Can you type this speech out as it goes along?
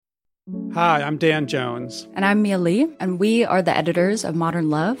Hi, I'm Dan Jones. And I'm Mia Lee, and we are the editors of Modern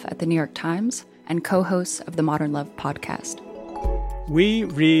Love at the New York Times and co-hosts of the Modern Love podcast. We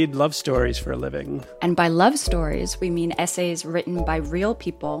read love stories for a living. And by love stories, we mean essays written by real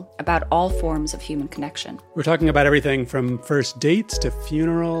people about all forms of human connection. We're talking about everything from first dates to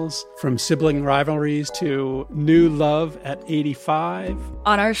funerals, from sibling rivalries to new love at 85.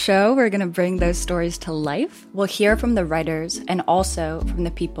 On our show, we're going to bring those stories to life. We'll hear from the writers and also from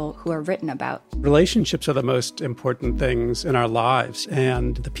the people who are written about. Relationships are the most important things in our lives,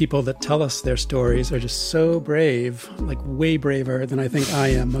 and the people that tell us their stories are just so brave, like way braver than I think I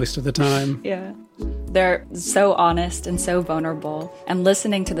am most of the time. Yeah. They're so honest and so vulnerable. And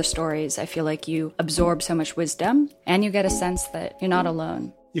listening to the stories, I feel like you absorb so much wisdom and you get a sense that you're not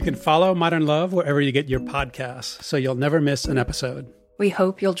alone. You can follow Modern Love wherever you get your podcasts, so you'll never miss an episode. We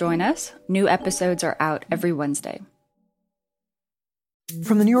hope you'll join us. New episodes are out every Wednesday.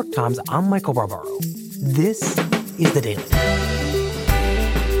 From the New York Times, I'm Michael Barbaro. This is The Daily.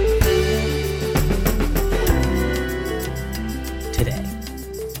 Today,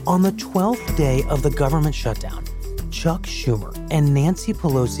 on the 12th day of the government shutdown, Chuck Schumer and Nancy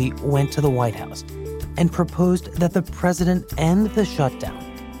Pelosi went to the White House and proposed that the president end the shutdown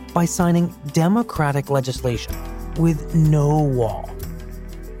by signing Democratic legislation with no wall.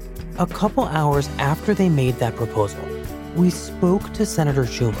 A couple hours after they made that proposal, we spoke to Senator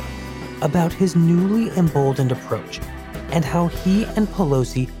Schumer about his newly emboldened approach and how he and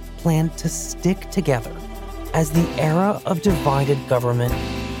Pelosi plan to stick together as the era of divided government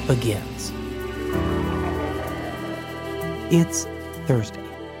begins. It's Thursday,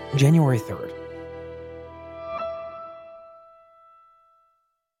 January 3rd.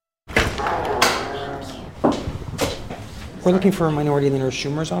 We're looking for Minority Leader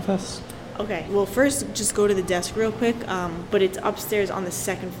Schumer's office. Okay, well, first, just go to the desk real quick, but it's upstairs on the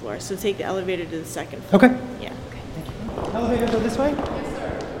second floor, so take the elevator to the second floor. Okay. Yeah. Okay. Thank you. Elevator go this way? Yes,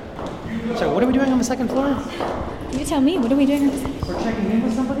 sir. So, what are we doing on the second floor? You tell me, what are we doing? We're checking in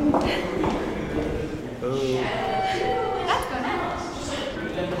with somebody?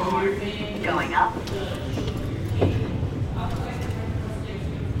 Going up.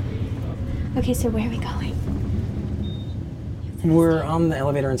 Okay, so where are we going? We're on the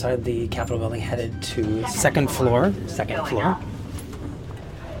elevator inside the Capitol building headed to second floor. Second floor.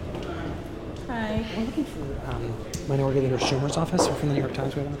 Hi. We're looking for Minority Leader Schumer's office. We're from the New York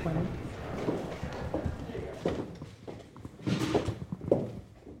Times. We have an appointment.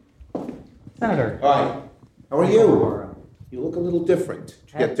 Senator. Hi. How are you? You look a little different.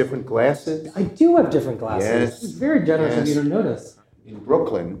 Did you get different glasses? I do have different glasses. Yes. It's very generous of you to notice. In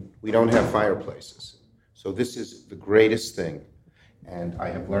Brooklyn, we don't have fireplaces. So this is the greatest thing. And I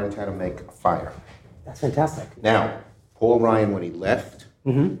have learned how to make a fire. That's fantastic. Now, Paul Ryan, when he left,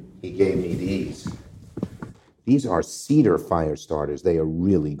 he gave me these. These are cedar fire starters. They are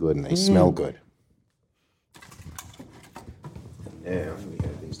really good and they smell good. And now we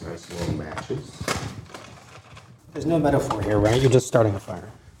have these nice long matches. There's no metaphor here, right? You're just starting a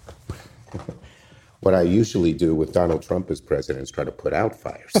fire. What I usually do with Donald Trump as president is try to put out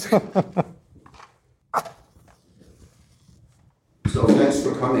fires. So thanks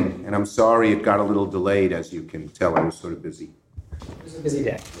for coming, and I'm sorry it got a little delayed. As you can tell, I was sort of busy. It was a busy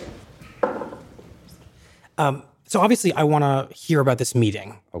day. So obviously, I want to hear about this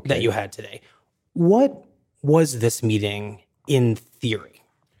meeting that you had today. What was this meeting in theory?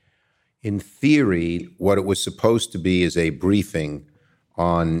 In theory, what it was supposed to be is a briefing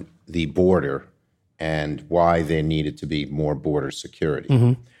on the border and why there needed to be more border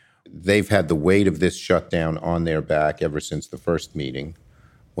security. They've had the weight of this shutdown on their back ever since the first meeting,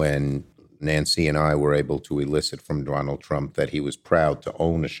 when Nancy and I were able to elicit from Donald Trump that he was proud to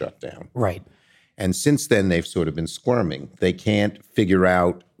own a shutdown. Right. And since then, they've sort of been squirming. They can't figure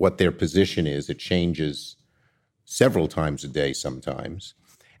out what their position is. It changes several times a day sometimes.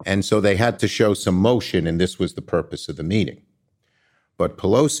 And so they had to show some motion, and this was the purpose of the meeting. But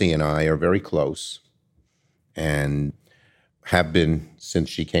Pelosi and I are very close and have been since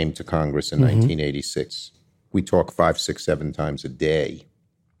she came to Congress in 1986. We talk 5, 6, 7 times a day.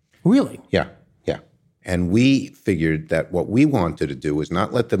 Really? Yeah. And we figured that what we wanted to do was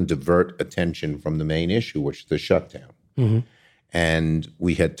not let them divert attention from the main issue, which is the shutdown. And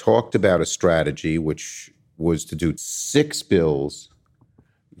we had talked about a strategy which was to do 6 bills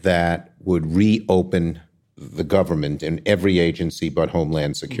that would reopen the government in every agency but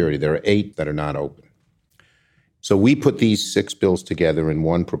Homeland Security. There are 8 that are not open. So we put these 6 bills together in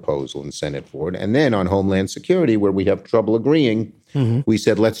one proposal and sent it forward. And then on Homeland Security, where we have trouble agreeing, we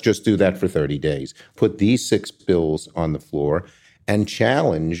said, let's just do that for 30 days. Put these 6 bills on the floor and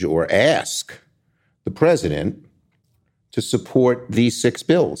challenge or ask the president to support these 6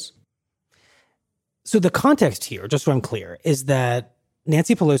 bills. So the context here, just so I'm clear, is that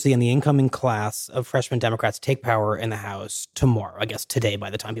Nancy Pelosi and the incoming class of freshman Democrats take power in the House tomorrow, I guess today by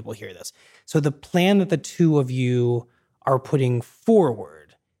the time people hear this. So the plan that the two of you are putting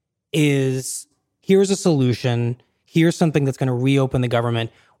forward is, here's a solution, here's something that's going to reopen the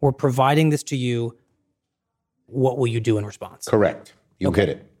government, we're providing this to you, what will you do in response? Correct. You hit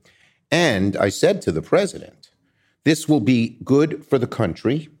it. And I said to the president, this will be good for the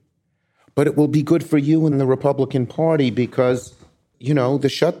country, but it will be good for you and the Republican Party because, you know, the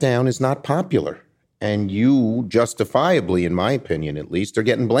shutdown is not popular. And you justifiably, in my opinion at least, are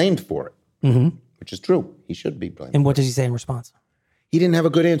getting blamed for it, which is true. He should be blamed. And what does he say in response? He didn't have a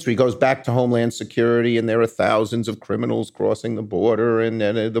good answer. He goes back to Homeland Security, and there are thousands of criminals crossing the border, and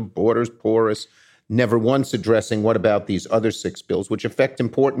the border's porous. Never once addressing what about these other 6 bills, which affect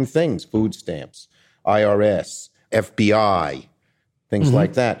important things, food stamps, IRS, FBI, things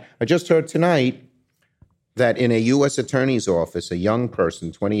like that. I just heard tonight that in a U.S. attorney's office, a young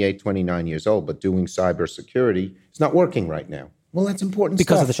person, 28, 29 years old, but doing cybersecurity, is not working right now. Well, that's important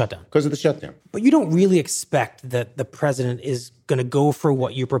because stuff. of the shutdown. Because of the shutdown. But you don't really expect that the president is going to go for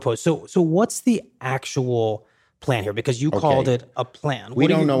what you propose. So what's the actual plan here? Because you called it a plan. We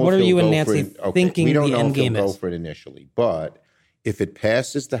don't know what if are he'll you and go Nancy for it. thinking we don't the know end if he'll game go is? for it initially, but if it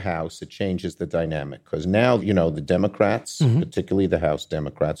passes the House, it changes the dynamic. Because now, you know, the Democrats, particularly the House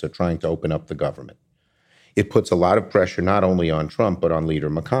Democrats, are trying to open up the government. It puts a lot of pressure not only on Trump, but on Leader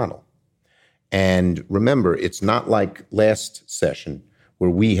McConnell. And remember, it's not like last session where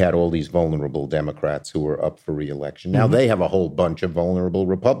we had all these vulnerable Democrats who were up for re-election. Now they have a whole bunch of vulnerable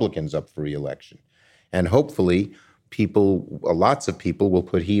Republicans up for re-election. And hopefully lots of people will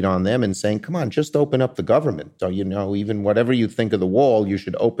put heat on them and saying, come on, just open up the government. So, you know, even whatever you think of the wall, you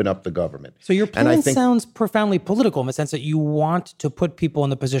should open up the government. So your plan sounds profoundly political in the sense that you want to put people in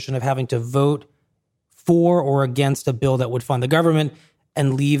the position of having to vote for or against a bill that would fund the government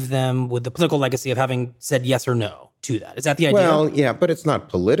and leave them with the political legacy of having said yes or no to that. Is that the idea? Well, yeah, but it's not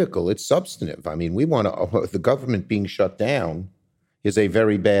political. It's substantive. I mean, the government being shut down is a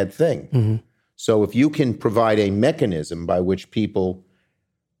very bad thing. So if you can provide a mechanism by which people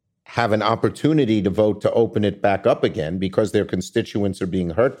have an opportunity to vote to open it back up again because their constituents are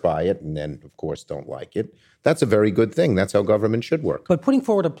being hurt by it and then, of course, don't like it, that's a very good thing. That's how government should work. But putting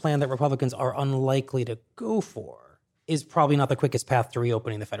forward a plan that Republicans are unlikely to go for is probably not the quickest path to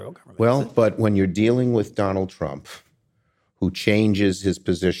reopening the federal government. Well, but when you're dealing with Donald Trump, who changes his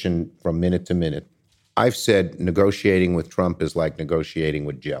position from minute to minute, I've said negotiating with Trump is like negotiating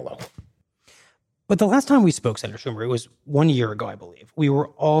with Jell-O. But the last time we spoke, Senator Schumer, it was 1 year ago, I believe. We were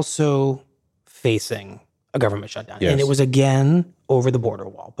also facing a government shutdown. Yes. And it was again over the border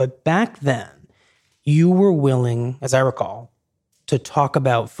wall. But back then, you were willing, as I recall, to talk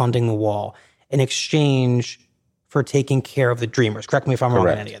about funding the wall in exchange for taking care of the Dreamers. Correct me if I'm wrong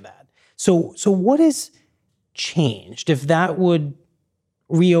on any of that. So what has changed? If that would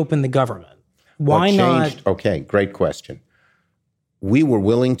reopen the government, why not? Okay, great question. We were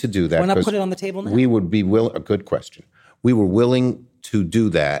willing to do that. Why not put it on the table now? We would be willing. A good question. We were willing to do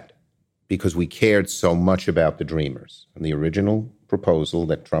that because we cared so much about the Dreamers. And the original proposal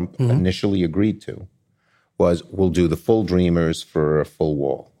that Trump initially agreed to was, we'll do the full Dreamers for a full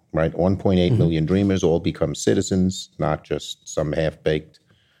wall, right? 1.8 million Dreamers all become citizens, not just some half-baked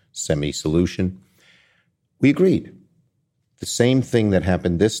semi-solution. We agreed. The same thing that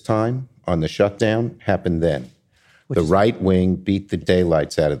happened this time on the shutdown happened then. The right wing beat the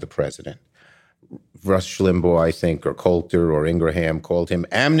daylights out of the president. Rush Limbaugh, I think, or Coulter or Ingraham called him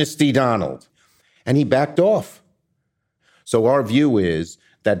Amnesty Donald, and he backed off. So our view is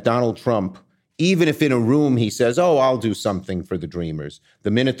that Donald Trump, even if in a room he says, oh, I'll do something for the Dreamers,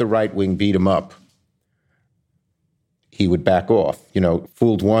 the minute the right wing beat him up, he would back off. You know,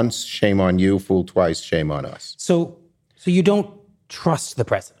 fooled once, shame on you. Fooled twice, shame on us. So you don't trust the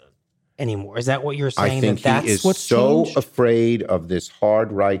president anymore? Is that what you're saying? I think that's he is what's so changed? afraid of this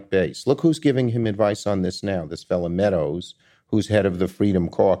hard right base. Look who's giving him advice on this now, this fellow Meadows, who's head of the Freedom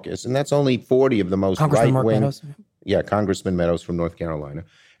Caucus. And that's only 40 of the most Congressman Mark right-wing. Meadows? Yeah, Congressman Meadows from North Carolina.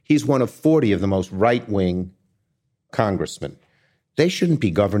 He's one of 40 of the most right-wing congressmen. They shouldn't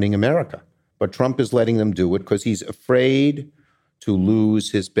be governing America. But Trump is letting them do it because he's afraid to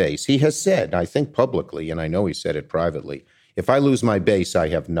lose his base. He has said, I think publicly, and I know he said it privately, if I lose my base, I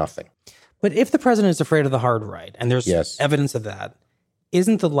have nothing. But if the president is afraid of the hard right, and there's Yes. evidence of that,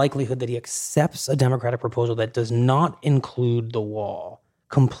 isn't the likelihood that he accepts a Democratic proposal that does not include the wall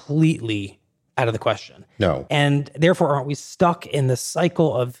completely out of the question. No. And therefore, aren't we stuck in the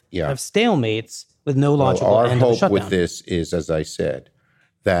cycle of stalemates with no logical our end of the hope shutdown? with this is, as I said,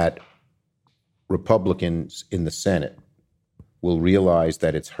 that Republicans in the Senate will realize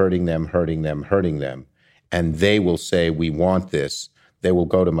that it's hurting them, and they will say, we want this. They will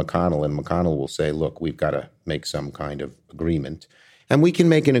go to McConnell, and McConnell will say, look, we've got to make some kind of agreement. And we can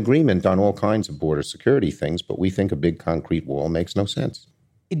make an agreement on all kinds of border security things, but we think a big concrete wall makes no sense.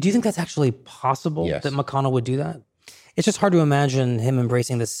 Do you think that's actually possible, Yes. that McConnell would do that? It's just hard to imagine him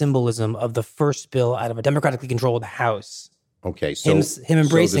embracing the symbolism of the first bill out of a democratically controlled House. Okay, so him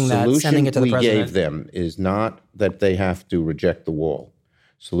embracing so the that, sending it to the president. solution we gave them is not that they have to reject the wall.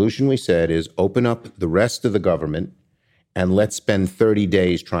 Solution we said is open up the rest of the government and let's spend 30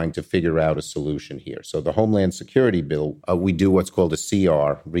 days trying to figure out a solution here. So the Homeland Security bill, we do what's called a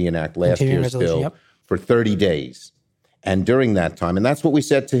CR, reenact last Continuing year's resolution, bill, yep. for 30 days. And during that time, and that's what we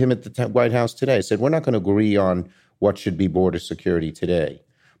said to him at the White House today, I said, we're not going to agree on what should be border security today.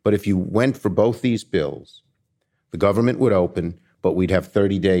 But if you went for both these bills, the government would open, but we'd have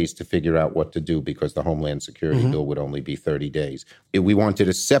 30 days to figure out what to do because the Homeland Security bill would only be 30 days. We wanted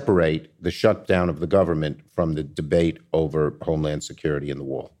to separate the shutdown of the government from the debate over Homeland Security and the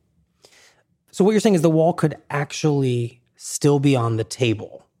wall. So what you're saying is the wall could actually still be on the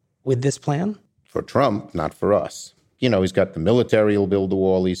table with this plan? For Trump, not for us. You know, he's got the military will build the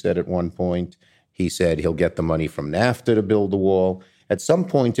wall, he said at one point. He said he'll get the money from NAFTA to build the wall. At some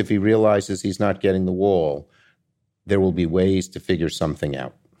point, if he realizes he's not getting the wall, there will be ways to figure something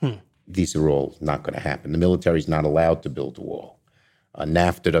out. These are all not going to happen. The military's not allowed to build a wall.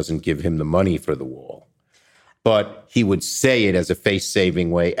 NAFTA doesn't give him the money for the wall. But he would say it as a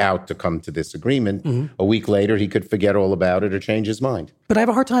face-saving way out to come to this agreement. A week later, he could forget all about it or change his mind. But I have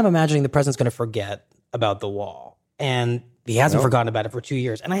a hard time imagining the president's going to forget about the wall. And he hasn't forgotten about it for 2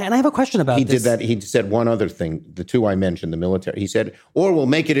 years. And I have a question about He this. did that. He said one other thing, the two I mentioned, the military. He said, or we'll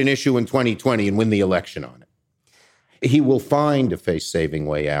make it an issue in 2020 and win the election on it. He will find a face-saving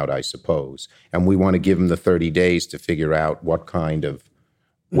way out, I suppose. And we want to give him the 30 days to figure out what kind of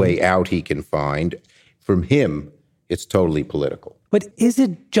way out he can find. From him, it's totally political. But is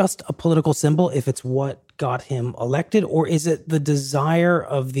it just a political symbol if it's what got him elected? Or is it the desire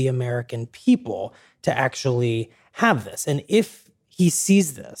of the American people to actually have this? And if he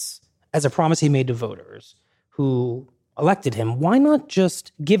sees this as a promise he made to voters who elected him, why not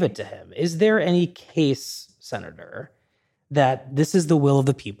just give it to him? Is there any case, Senator, that this is the will of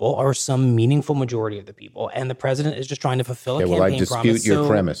the people or some meaningful majority of the people, and the president is just trying to fulfill a campaign promise? I dispute your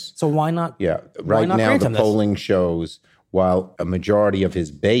premise. So why not? Yeah, right now the polling shows while a majority of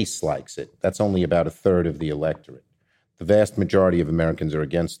his base likes it, that's only about a third of the electorate. The vast majority of Americans are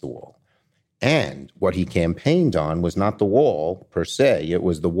against the wall. And what he campaigned on was not the wall per se. It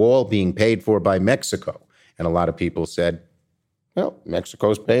was the wall being paid for by Mexico. And a lot of people said, well,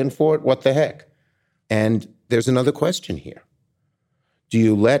 Mexico's paying for it. What the heck? And there's another question here. Do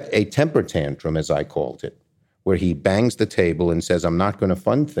you let a temper tantrum, as I called it, where he bangs the table and says, I'm not going to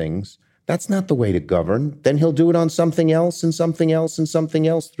fund things? That's not the way to govern. Then he'll do it on something else and something else and something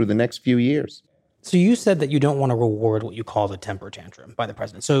else through the next few years. So you said that you don't want to reward what you call the temper tantrum by the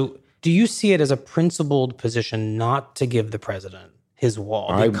president. So do you see it as a principled position not to give the president his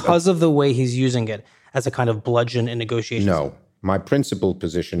wall because of the way he's using it as a kind of bludgeon in negotiations? No. My principled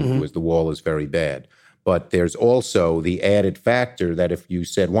position was the wall is very bad. But there's also the added factor that if you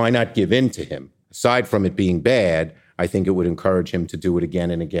said, why not give in to him? Aside from it being bad, I think it would encourage him to do it again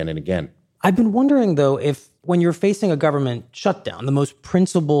and again and again. I've been wondering, though, if when you're facing a government shutdown, the most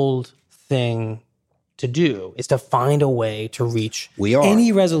principled thing to do is to find a way to reach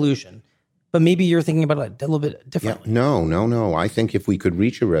any resolution. But maybe you're thinking about it a little bit differently. Yeah, no. I think if we could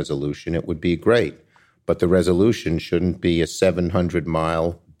reach a resolution, it would be great. But the resolution shouldn't be a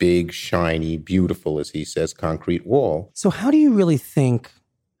 700-mile, big, shiny, beautiful, as he says, concrete wall. So how do you really think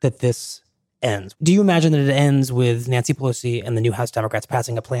that this ends? Do you imagine that it ends with Nancy Pelosi and the new House Democrats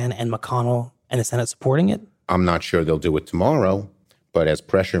passing a plan and McConnell and the Senate supporting it? I'm not sure they'll do it tomorrow, but as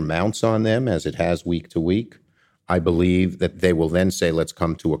pressure mounts on them, as it has week to week, I believe that they will then say, let's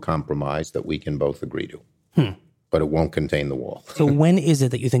come to a compromise that we can both agree to. But it won't contain the wall. So when is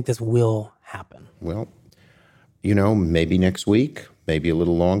it that you think this will happen? Well, maybe next week, maybe a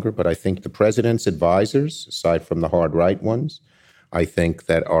little longer, but I think the president's advisors, aside from the hard right ones, I think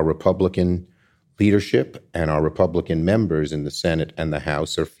that our Republican leadership and our Republican members in the Senate and the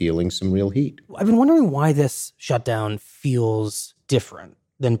House are feeling some real heat. I've been wondering why this shutdown feels different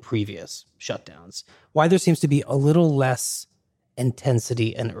than previous shutdowns, why there seems to be a little less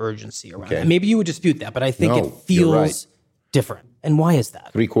intensity and urgency around it. Maybe you would dispute that, but I think it feels different. And why is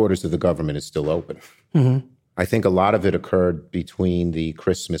that? 3/4 of the government is still open. Mm-hmm. I think a lot of it occurred between the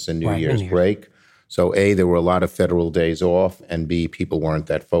Christmas and New Year's New Year's break. So A, there were a lot of federal days off, and B, people weren't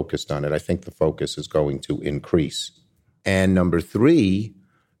that focused on it. I think the focus is going to increase. And number 3,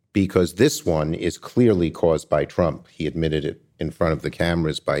 because this one is clearly caused by Trump. He admitted it in front of the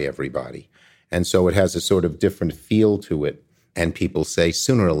cameras by everybody. And so it has a sort of different feel to it. And people say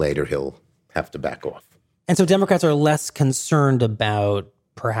sooner or later he'll have to back off. And so Democrats are less concerned about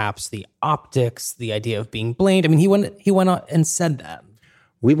perhaps the optics, the idea of being blamed. I mean, he went out and said that.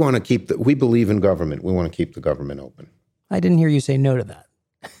 We want to we believe in government. We want to keep the government open. I didn't hear you say no to that.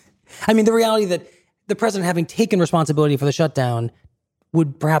 I mean, the reality that the president, having taken responsibility for the shutdown,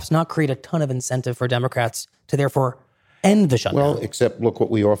 would perhaps not create a ton of incentive for Democrats to therefore end the shutdown. Well, except look what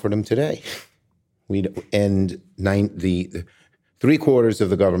we offered them today. We'd end the 3/4 of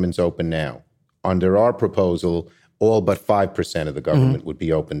the government's open now. Under our proposal, all but 5% of the government would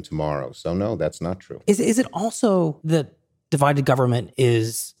be open tomorrow. So no, that's not true. Is it also that divided government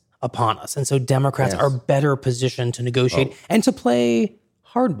is upon us, and so Democrats are better positioned to negotiate and to play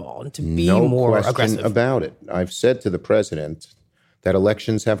hardball and to be more aggressive? No question about it. I've said to the president that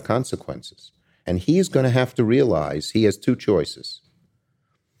elections have consequences, and he's going to have to realize he has 2 choices.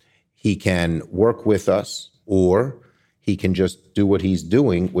 He can work with us, or he can just do what he's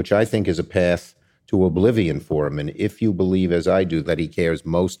doing, which I think is a path to oblivion for him. And if you believe, as I do, that he cares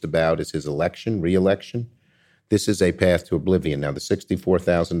most about is his re-election, this is a path to oblivion. Now, the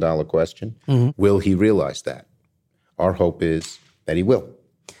 $64,000 question, will he realize that? Our hope is that he will.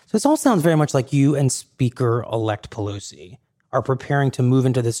 So this all sounds very much like you and Speaker-elect Pelosi are preparing to move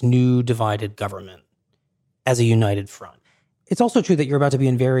into this new divided government as a united front. It's also true that you're about to be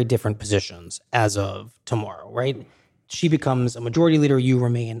in very different positions as of tomorrow, right? She becomes a majority leader, you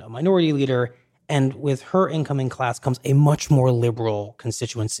remain a minority leader, and with her incoming class comes a much more liberal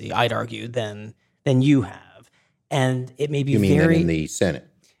constituency, I'd argue, than you have. And it may be than in the Senate?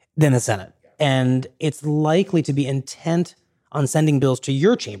 Than the Senate. And it's likely to be intent on sending bills to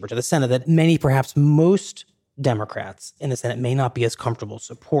your chamber, to the Senate, that many, perhaps most Democrats in the Senate may not be as comfortable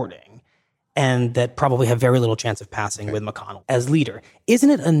supporting, and that probably have very little chance of passing with McConnell as leader. Isn't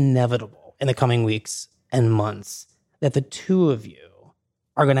it inevitable in the coming weeks and months that the 2 of you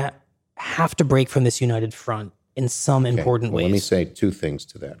are going to have to break from this united front in some important ways? Let me say 2 things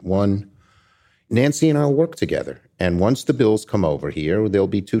to that. One, Nancy and I will work together. And once the bills come over here, there'll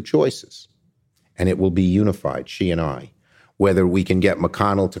be 2 choices. And it will be unified, she and I. Whether we can get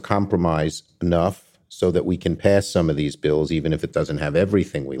McConnell to compromise enough so that we can pass some of these bills, even if it doesn't have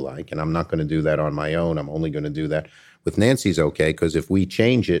everything we like. And I'm not going to do that on my own. I'm only going to do that with Nancy's okay, because if we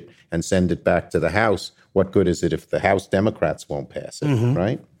change it and send it back to the House, what good is it if the House Democrats won't pass it,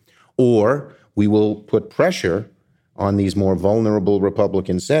 right? Or we will put pressure on these more vulnerable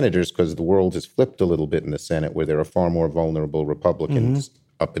Republican senators, because the world has flipped a little bit in the Senate, where there are far more vulnerable Republicans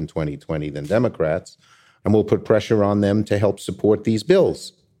up in 2020 than Democrats. And we'll put pressure on them to help support these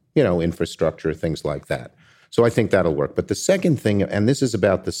bills, infrastructure, things like that. So I think that'll work. But the second thing, and this is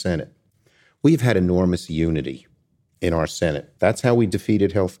about the Senate, we've had enormous unity in our Senate. That's how we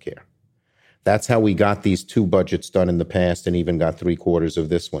defeated health care. That's how we got these 2 budgets done in the past and even got 3/4 of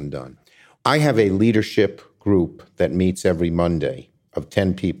this one done. I have a leadership group that meets every Monday of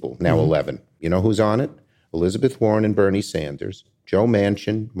 10 people, now 11. You know who's on it? Elizabeth Warren and Bernie Sanders, Joe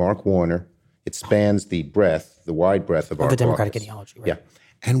Manchin, Mark Warner. It spans the wide breadth of our the Democratic caucus. ideology, right? Yeah.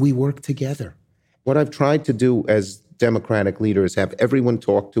 And we work together. What I've tried to do as Democratic leader is have everyone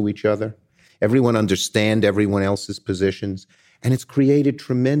talk to each other, everyone understand everyone else's positions, and it's created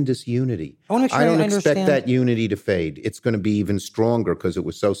tremendous unity. I don't expect that unity to fade. It's going to be even stronger because it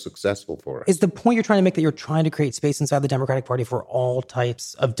was so successful for us. Is the point you're trying to make that you're trying to create space inside the Democratic Party for all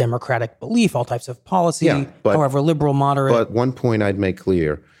types of democratic belief, all types of policy, however liberal, moderate? But one point I'd make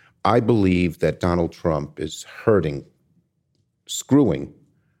clear, I believe that Donald Trump is screwing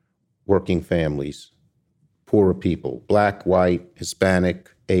working families, poorer people, Black, white,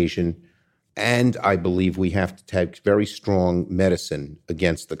 Hispanic, Asian. And I believe we have to take very strong medicine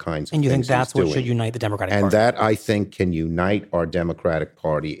against the kinds of things. And you think that's what doing. should unite the Democratic Party? And that, I think, can unite our Democratic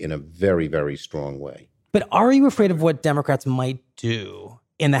Party in a very, very strong way. But are you afraid of what Democrats might do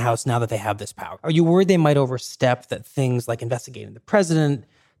in the House now that they have this power? Are you worried they might overstep, that things like investigating the president,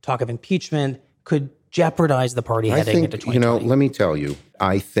 talk of impeachment, could jeopardize the party heading into 2020? Let me tell you,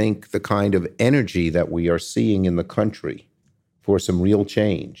 I think the kind of energy that we are seeing in the country for some real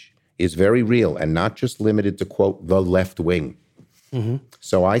change is very real and not just limited to, quote, the left wing.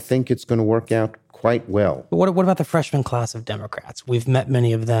 So I think it's going to work out quite well. But what about the freshman class of Democrats? We've met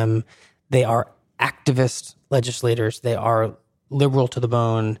many of them. They are activist legislators. They are liberal to the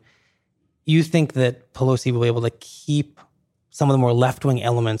bone. You think that Pelosi will be able to keep some of the more left-wing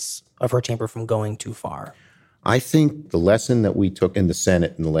elements of her chamber from going too far? I think the lesson that we took in the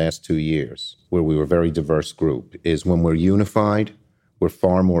Senate in the last 2 years, where we were a very diverse group, is when we're unified, we're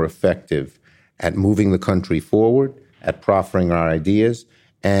far more effective at moving the country forward, at proffering our ideas,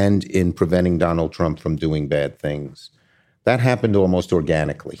 and in preventing Donald Trump from doing bad things. That happened almost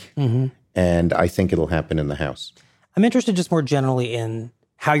organically, and I think it'll happen in the House. I'm interested just more generally in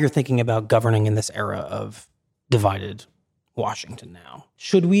how you're thinking about governing in this era of divided Washington now.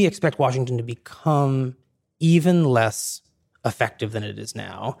 Should we expect Washington to become even less effective than it is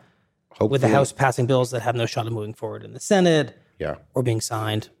now, Hopefully. with the House passing bills that have no shot of moving forward in the Senate or being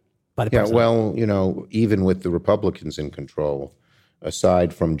signed by the president? Well, even with the Republicans in control,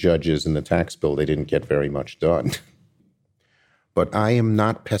 aside from judges and the tax bill, they didn't get very much done. But I am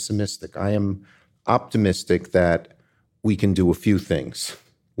not pessimistic. I am optimistic that we can do a few things.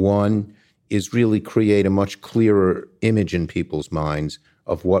 One is really create a much clearer image in people's minds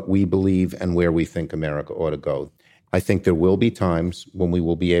of what we believe and where we think America ought to go. I think there will be times when we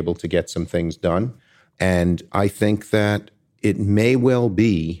will be able to get some things done. And I think that it may well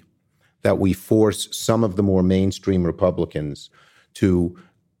be that we force some of the more mainstream Republicans to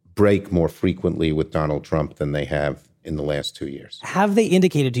break more frequently with Donald Trump than they have in the last 2 years. Have they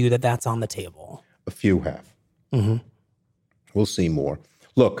indicated to you that that's on the table? A few have. We'll see more.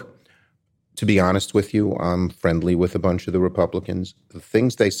 Look, to be honest with you, I'm friendly with a bunch of the Republicans. The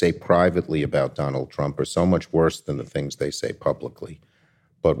things they say privately about Donald Trump are so much worse than the things they say publicly.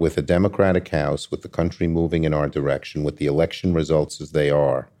 But with a Democratic House, with the country moving in our direction, with the election results as they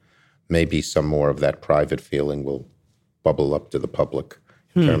are, maybe some more of that private feeling will bubble up to the public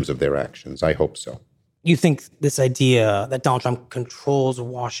in terms of their actions. I hope so. You think this idea that Donald Trump controls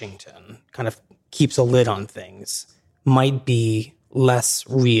Washington, kind of keeps a lid on things, might be less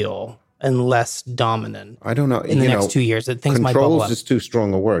real and less dominant? I don't know. In the next 2 years, that things might bubble up. Controls is too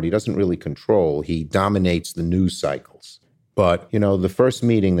strong a word. He doesn't really control. He dominates the news cycles. But, the first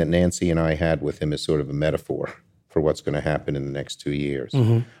meeting that Nancy and I had with him is sort of a metaphor for what's going to happen in the next 2 years.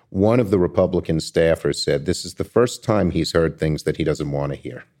 One of the Republican staffers said this is the first time he's heard things that he doesn't want to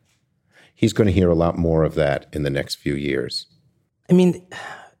hear. He's going to hear a lot more of that in the next few years. I mean,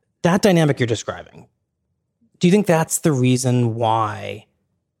 that dynamic you're describing, do you think that's the reason why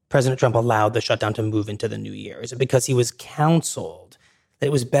President Trump allowed the shutdown to move into the new year? Is it because he was counseled that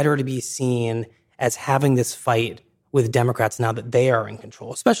it was better to be seen as having this fight with Democrats now that they are in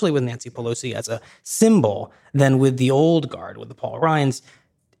control, especially with Nancy Pelosi as a symbol, than with the old guard, with the Paul Ryans?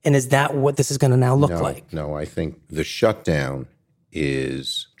 And is that what this is going to now look like? No, I think the shutdown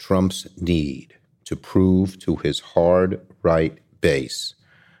is Trump's need to prove to his hard right base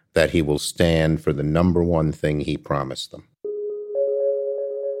that he will stand for the number one thing he promised them.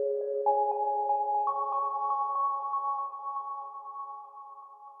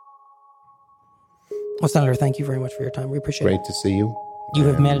 Well, Senator, thank you very much for your time. We appreciate it. Great to see you. You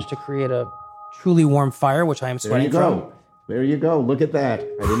have managed to create a truly warm fire, which I am sweating from. There you go. Look at that.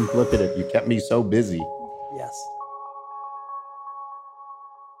 I didn't flip at it. You kept me so busy. Yes.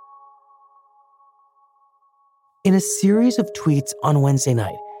 In a series of tweets on Wednesday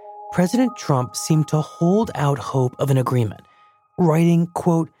night, President Trump seemed to hold out hope of an agreement, writing,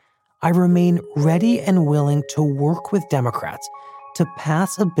 quote, "I remain ready and willing to work with Democrats to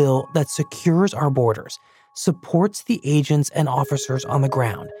pass a bill that secures our borders, supports the agents and officers on the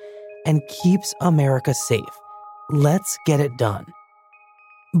ground, and keeps America safe. Let's get it done."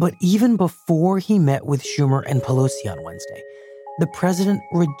 But even before he met with Schumer and Pelosi on Wednesday, the president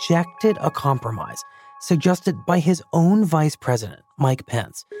rejected a compromise suggested by his own vice president, Mike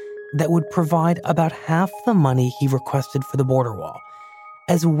Pence, that would provide about half the money he requested for the border wall,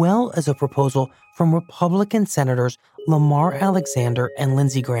 as well as a proposal from Republican Senators Lamar Alexander and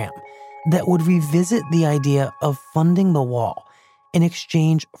Lindsey Graham that would revisit the idea of funding the wall in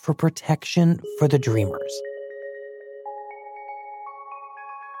exchange for protection for the Dreamers.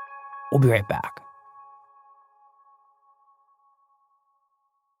 We'll be right back.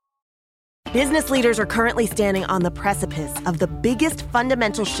 Business leaders are currently standing on the precipice of the biggest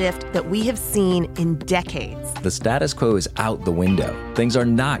fundamental shift that we have seen in decades. The status quo is out the window. Things are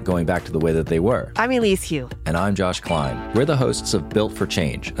not going back to the way that they were. I'm Elise Hu. And I'm Josh Klein. We're the hosts of Built for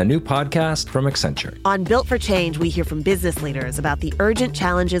Change, a new podcast from Accenture. On Built for Change, we hear from business leaders about the urgent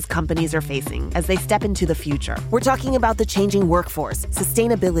challenges companies are facing as they step into the future. We're talking about the changing workforce,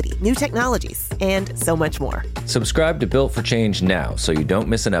 sustainability, new technologies, and so much more. Subscribe to Built for Change now so you don't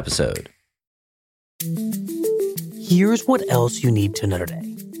miss an episode. Here's what else you need to know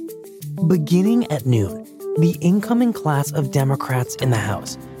today. Beginning at noon, The incoming class of Democrats in the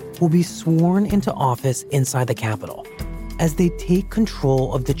House will be sworn into office inside the Capitol as they take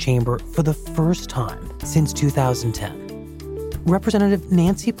control of the chamber for the first time since 2010. Representative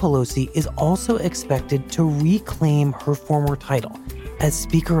Nancy Pelosi is also expected to reclaim her former title as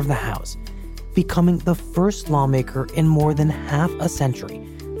Speaker of the House, becoming the first lawmaker in more than half a century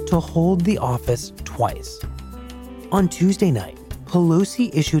to hold the office twice. On Tuesday night,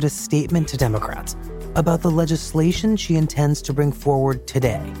 Pelosi issued a statement to Democrats about the legislation she intends to bring forward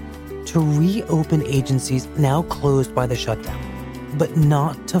today to reopen agencies now closed by the shutdown, but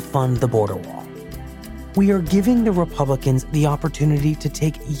not to fund the border wall. We are giving the Republicans the opportunity to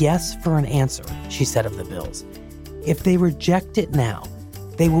take yes for an answer, she said of the bills. If they reject it now,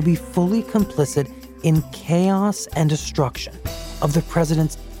 they will be fully complicit in chaos and destruction of the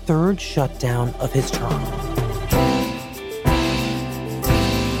president's third shutdown of his term.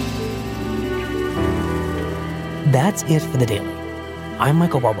 That's it for The Daily. I'm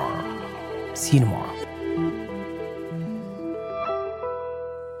Michael Barbaro. See you tomorrow.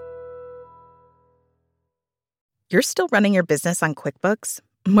 You're still running your business on QuickBooks?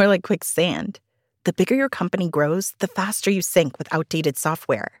 More like quicksand. The bigger your company grows, the faster you sync with outdated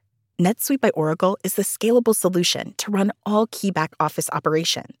software. NetSuite by Oracle is the scalable solution to run all key back office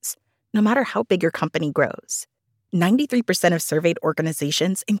operations, no matter how big your company grows. 93% of surveyed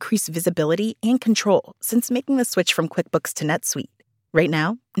organizations increase visibility and control since making the switch from QuickBooks to NetSuite. Right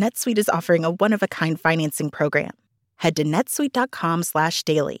now, NetSuite is offering a one-of-a-kind financing program. Head to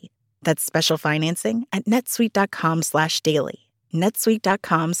netsuite.com/daily. That's special financing at netsuite.com/daily.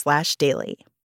 netsuite.com/daily.